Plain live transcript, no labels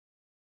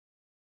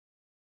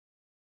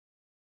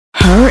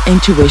Her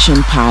Intuition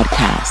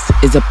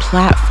Podcast is a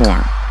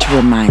platform to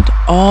remind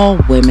all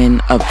women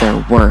of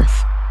their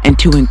worth and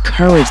to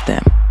encourage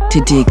them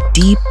to dig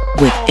deep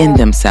within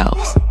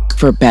themselves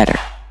for better.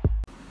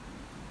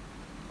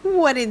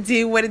 What it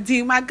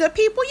do, my good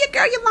people? Your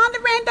girl Yolanda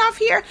Randolph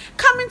here,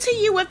 coming to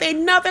you with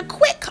another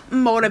quick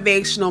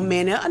motivational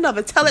minute,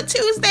 another Tell It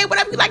Tuesday,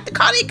 whatever you like to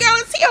call it, girl.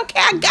 And see, okay,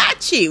 I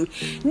got you.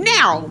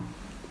 Now,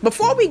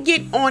 before we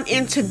get on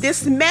into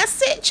this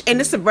message,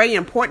 and it's a very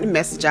important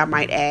message, I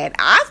might add,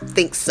 I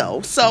think so.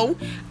 So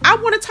I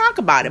want to talk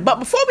about it. But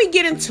before we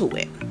get into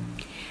it,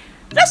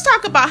 let's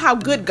talk about how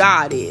good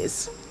God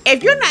is.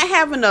 If you're not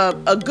having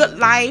a good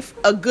life,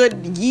 a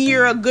good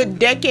year, a good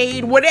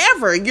decade,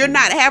 whatever, you're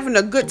not having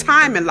a good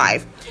time in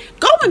life,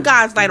 go in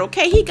God's light,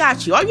 okay? He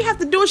got you. All you have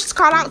to do is just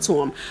call out to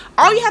him.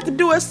 All you have to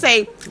do is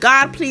say,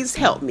 God, please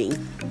help me.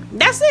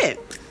 That's it.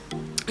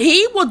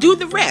 He will do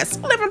the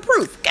rest. Living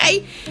proof,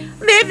 okay?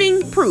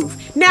 Living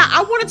proof. Now,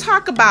 I want to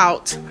talk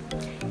about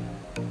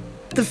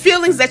the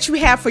feelings that you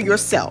have for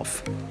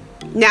yourself.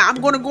 Now, I'm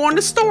going to go on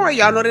the story.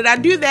 Y'all know that I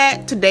do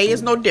that. Today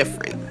is no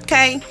different,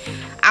 okay?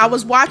 I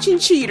was watching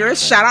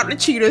Cheaters. Shout out to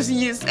Cheaters.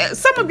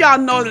 Some of y'all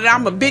know that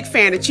I'm a big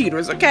fan of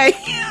Cheaters, okay?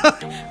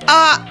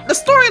 The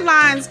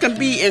storylines can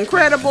be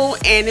incredible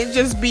and it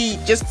just be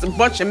just a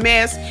bunch of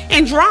mess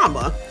and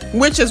drama,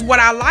 which is what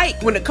I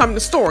like when it comes to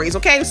stories,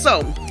 okay? So,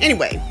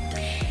 anyway,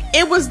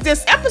 it was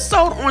this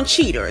episode on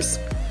Cheaters,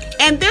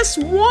 and this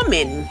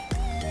woman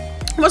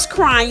was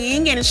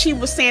crying and she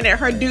was saying that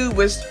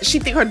she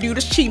think her dude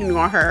is cheating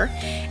on her,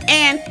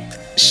 and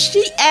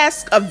she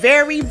asked a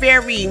very,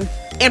 very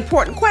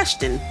important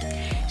question.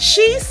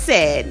 She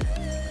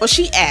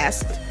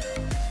asked,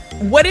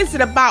 what is it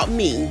about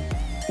me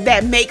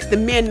that makes the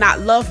men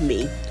not love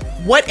me?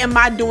 What am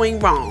I doing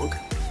wrong?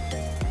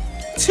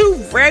 Two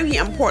very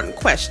important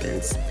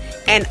questions.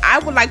 And I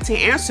would like to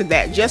answer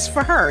that just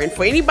for her and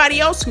for anybody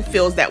else who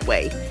feels that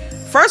way.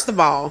 First of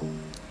all,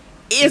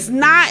 it's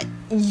not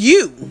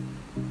you.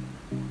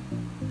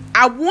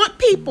 I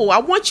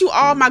want you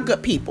all, my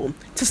good people,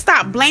 to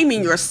stop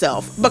blaming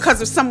yourself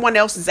because of someone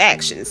else's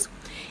actions.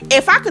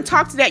 If I could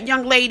talk to that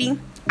young lady,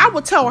 I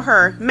would tell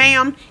her,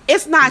 ma'am,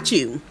 it's not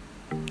you.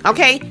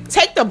 Okay?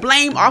 Take the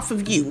blame off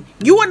of you.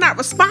 You are not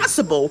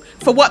responsible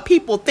for what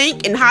people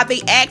think and how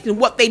they act and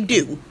what they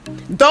do.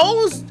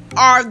 Those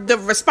are the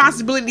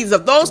responsibilities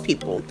of those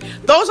people.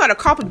 Those are the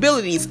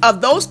culpabilities of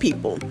those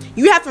people.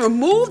 You have to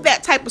remove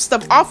that type of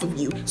stuff off of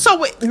you.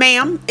 So,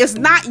 ma'am, it's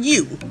not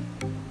you.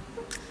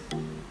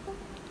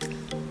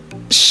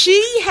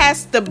 She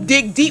has to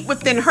dig deep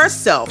within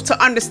herself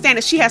to understand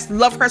that she has to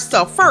love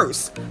herself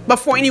first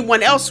before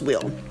anyone else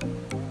will.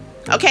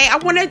 Okay, I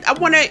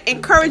want to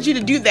encourage you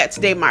to do that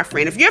today, my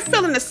friend. If you're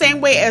feeling the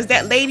same way as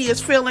that lady is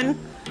feeling,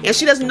 and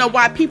she doesn't know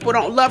why people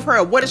don't love her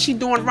or what is she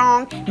doing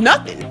wrong,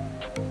 nothing.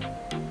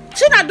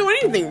 She's not doing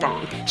anything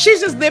wrong.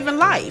 She's just living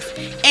life.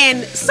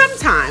 And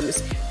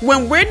sometimes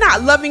when we're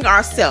not loving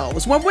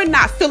ourselves, when we're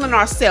not feeling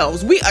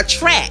ourselves, we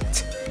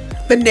attract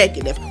the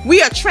negative.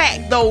 We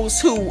attract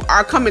those who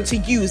are coming to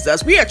use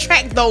us. We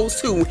attract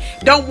those who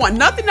don't want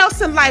nothing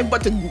else in life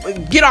but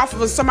to get off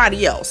of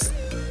somebody else.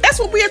 That's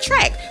what we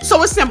attract.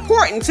 So it's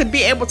important to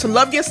be able to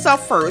love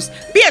yourself first.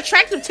 Be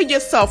attractive to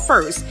yourself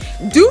first.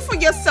 Do for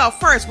yourself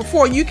first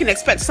before you can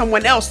expect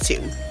someone else to.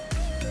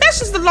 That's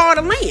just the law of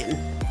the land.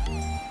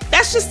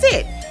 That's just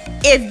it.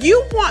 If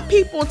you want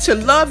people to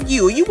love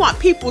you, you want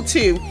people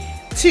to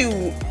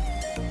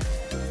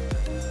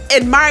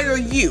admire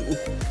you,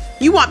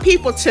 you want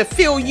people to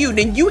feel you,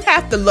 then you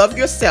have to love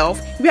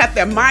yourself, you have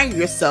to admire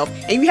yourself,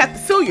 and you have to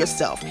feel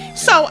yourself.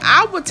 So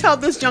I would tell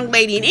this young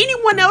lady and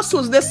anyone else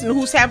who's listening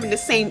who's having the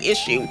same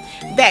issue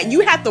that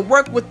you have to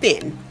work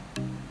within.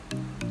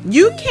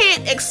 You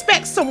can't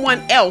expect someone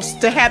else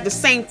to have the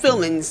same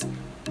feelings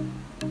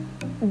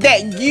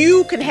that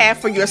you can have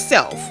for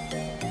yourself.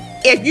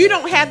 If you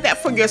don't have that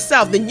for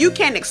yourself, then you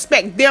can't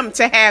expect them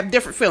to have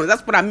different feelings.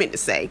 That's what I meant to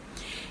say.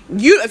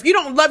 If you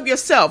don't love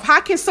yourself,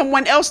 how can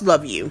someone else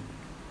love you?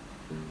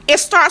 It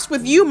starts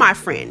with you, my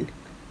friend.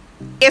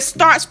 It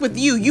starts with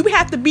you. You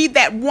have to be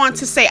that one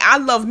to say, I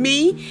love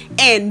me,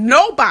 and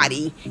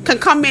nobody can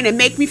come in and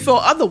make me feel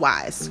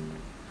otherwise.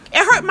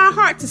 It hurt my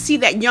heart to see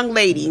that young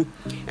lady.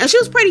 And she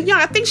was pretty young.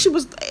 I think she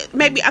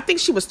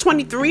was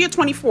 23 or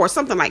 24,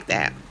 something like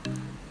that.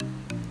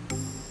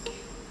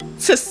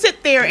 To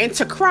sit there and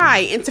to cry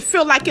and to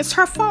feel like it's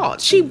her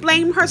fault. She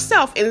blamed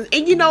herself. And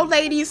you know,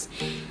 ladies,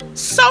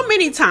 so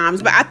many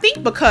times, but I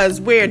think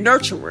because we're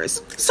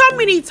nurturers, so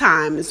many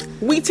times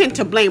we tend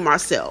to blame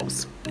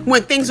ourselves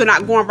when things are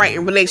not going right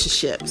in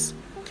relationships.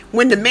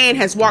 When the man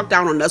has walked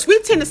out on us,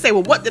 we tend to say,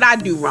 well, what did I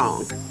do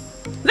wrong?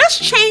 Let's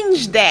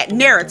change that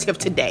narrative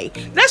today.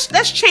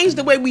 Let's change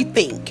the way we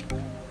think.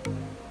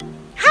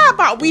 How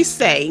about we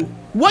say,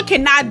 what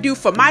can I do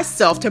for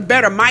myself to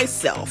better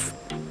myself?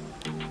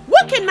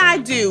 What can I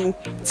do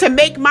to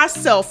make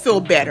myself feel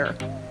better?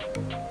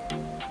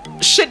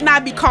 Shouldn't I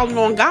be calling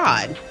on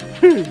God,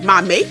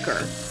 my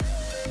maker?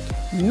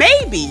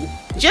 Maybe,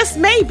 just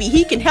maybe,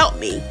 he can help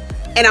me.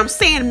 And I'm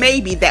saying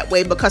maybe that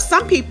way because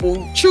some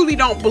people truly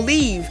don't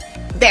believe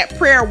that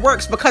prayer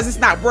works because it's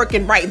not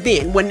working right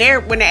then when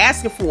they're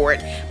asking for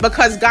it,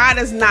 because God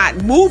is not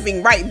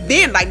moving right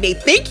then like they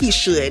think he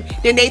should,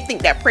 then they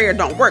think that prayer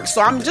don't work.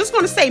 So I'm just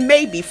going to say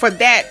maybe for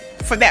that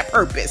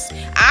purpose.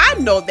 I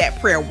know that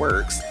prayer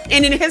works,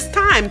 and in his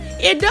time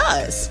it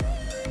does.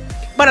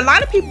 But a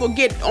lot of people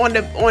get on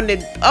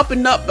the up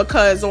and up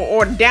because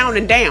or down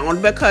and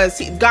down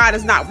because God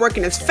is not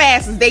working as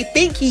fast as they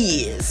think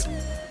he is.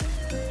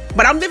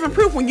 But I'm living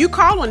proof when you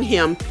call on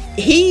him,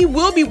 he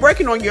will be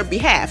working on your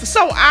behalf.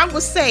 So I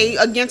would say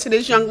again to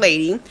this young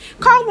lady,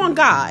 call on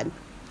God.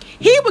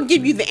 He will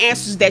give you the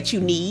answers that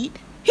you need.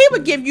 He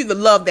will give you the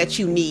love that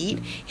you need.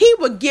 He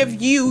will give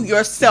you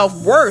your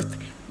self-worth.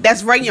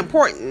 That's very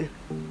important.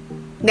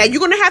 Now you're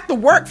going to have to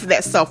work for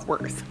that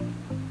self-worth.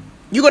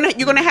 You're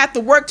gonna have to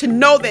work to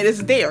know that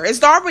it's there.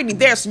 It's already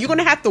there, so you're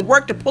gonna have to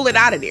work to pull it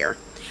out of there.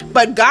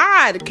 But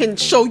God can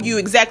show you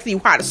exactly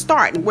how to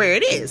start and where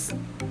it is.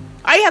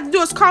 All you have to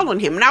do is call on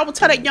him. And I will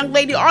tell that young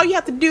lady, all you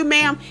have to do,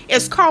 ma'am,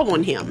 is call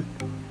on him.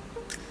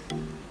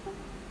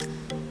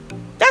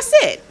 That's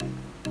it.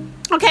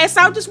 Okay,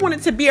 so I just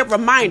wanted to be a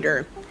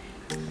reminder,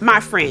 my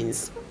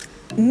friends.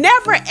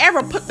 Never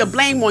ever put the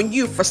blame on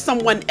you for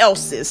someone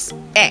else's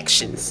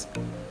actions.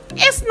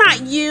 It's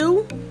not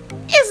you.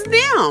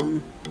 It's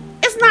them.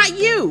 It's not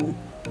you.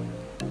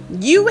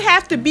 You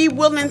have to be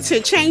willing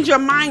to change your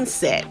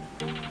mindset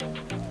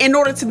in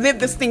order to live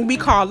this thing we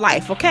call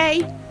life, okay?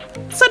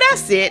 So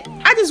that's it.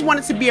 I just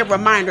wanted to be a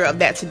reminder of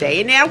that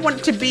today. And I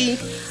wanted to be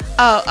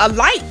a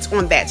light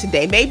on that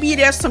today. Maybe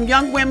there's some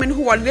young women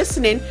who are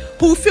listening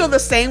who feel the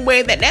same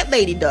way that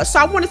lady does. So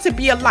I wanted to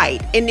be a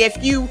light. And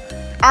if you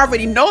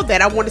already know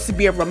that, I wanted to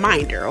be a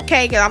reminder,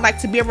 okay? Because I like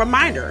to be a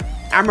reminder.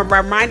 I'm a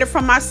reminder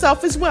from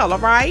myself as well, all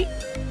right?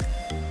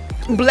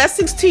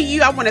 Blessings to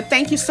you. I want to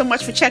thank you so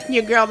much for checking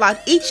your girl out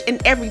each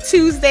and every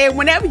Tuesday,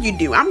 whenever you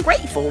do. I'm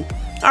grateful.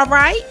 All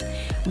right.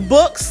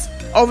 Books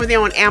over there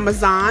on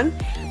Amazon.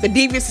 The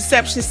Devious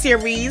Deception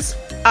series,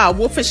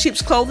 Wolf in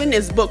Sheep's Clothing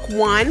is book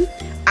 1.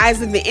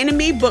 Eyes of the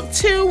Enemy, book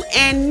 2,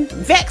 and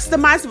Vex, the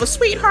Minds of a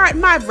Sweetheart,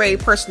 my very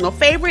personal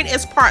favorite,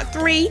 is part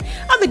 3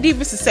 of the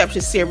Devious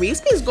Deception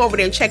series. Please go over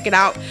there and check it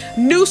out.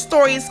 New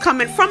stories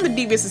coming from the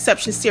Devious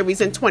Deception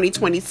series in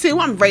 2022.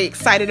 I'm very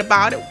excited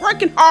about it.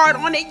 Working hard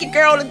on it. Your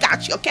girl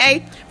got you,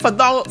 okay? For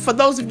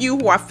those of you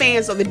who are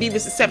fans of the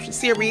Devious Deception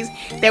series,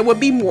 there will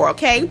be more,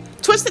 okay?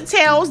 Twisted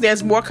Tales,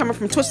 there's more coming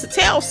from Twisted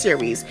Tales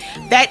series.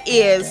 That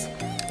is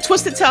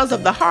Twisted Tales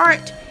of the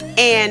Heart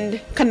and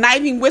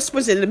Conniving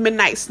Whispers in the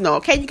Midnight Snow.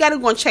 Okay, you got to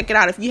go and check it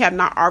out if you have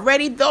not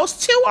already. Those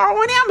 2 are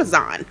on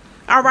Amazon.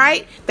 All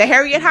right, the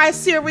Harriet High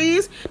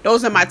series,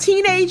 those are my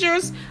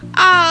teenagers.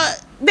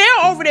 They're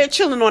over there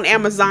chilling on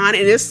Amazon,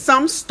 and there's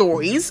some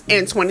stories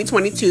in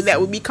 2022 that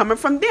will be coming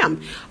from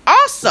them.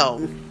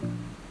 Also,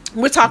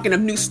 we're talking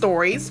of new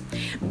stories.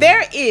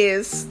 There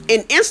is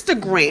an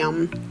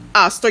Instagram.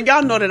 So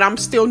y'all know that I'm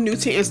still new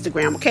to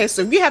Instagram. Okay,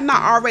 so if you have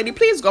not already,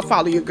 please go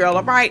follow your girl.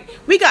 All right,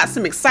 we got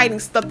some exciting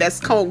stuff that's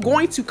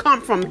going to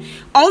come from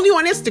only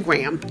on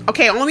Instagram.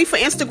 Okay, only for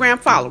Instagram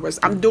followers.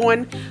 I'm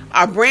doing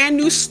a brand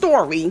new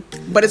story,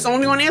 but it's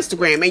only on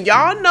Instagram. And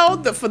y'all know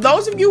that for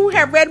those of you who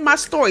have read my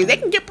story, they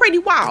can get pretty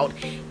wild.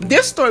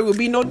 This story will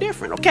be no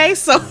different. Okay,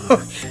 so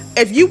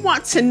if you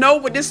want to know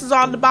what this is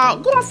all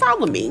about, go and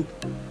follow me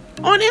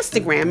on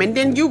Instagram, and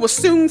then you will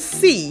soon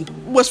see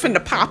what's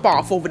finna pop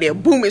off over there,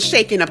 booming,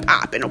 shaking, and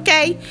popping.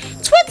 Okay,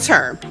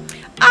 Twitter.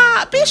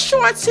 Be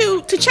sure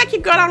to check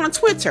your girl out on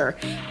Twitter.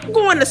 I'm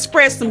going to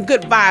spread some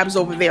good vibes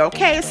over there.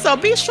 Okay, so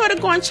be sure to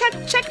go and check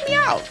me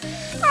out.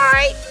 All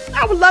right,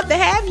 I would love to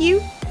have you.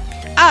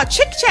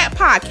 Chick Chat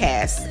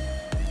Podcast.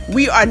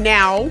 We are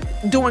now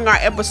doing our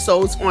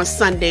episodes on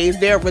Sundays.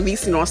 They're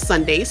releasing on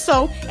Sundays,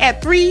 so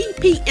at 3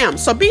 p.m.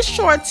 So be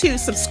sure to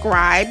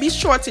subscribe. Be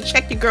sure to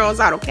check your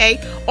girls out, okay?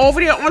 Over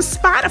there on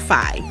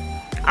Spotify.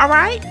 All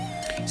right?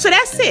 So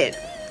that's it.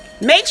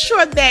 Make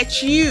sure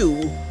that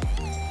you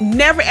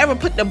never ever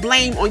put the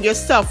blame on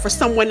yourself for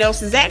someone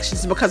else's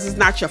actions, because it's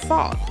not your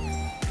fault.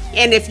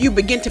 And if you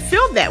begin to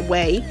feel that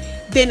way,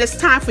 then it's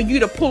time for you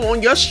to pull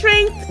on your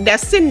strength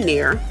that's sitting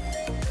there.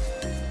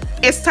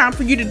 It's time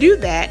for you to do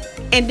that.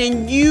 And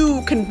then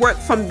you can work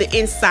from the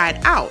inside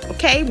out,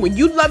 okay? When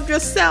you love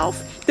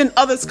yourself, then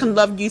others can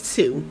love you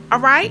too, all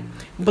right?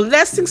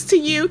 Blessings to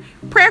you.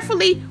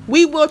 Prayerfully,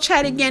 we will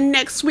chat again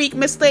next week.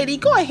 Miss Lady,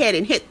 go ahead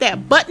and hit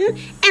that button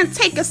and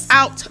take us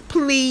out,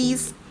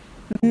 please,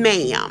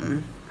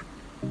 ma'am.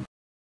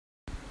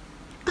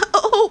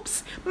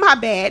 Oops, my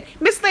bad.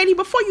 Miss Lady,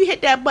 before you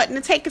hit that button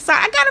and take us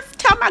out, I gotta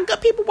tell my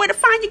good people where to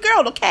find your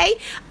girl, okay?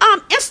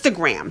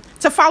 Instagram.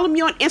 To follow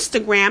me on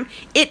Instagram,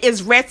 it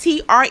is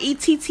Rettie,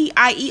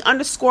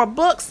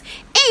 RETTIE_books.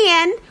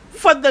 And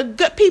for the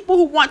good people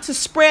who want to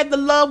spread the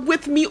love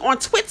with me on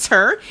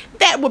Twitter,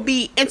 that would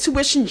be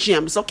Intuition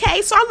Gems,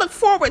 okay? So I look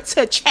forward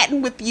to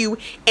chatting with you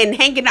and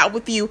hanging out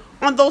with you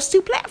on those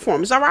 2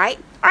 platforms, all right?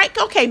 All right,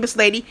 okay, Miss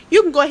Lady,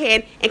 you can go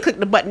ahead and click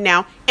the button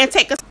now and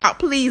take us out,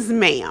 please,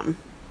 ma'am.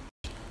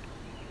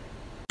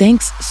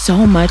 Thanks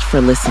so much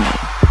for listening.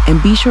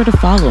 And be sure to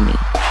follow me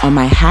on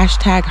my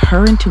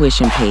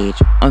 #HerIntuition page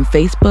on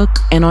Facebook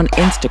and on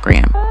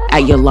Instagram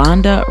at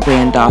Yolanda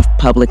Randolph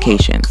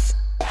Publications.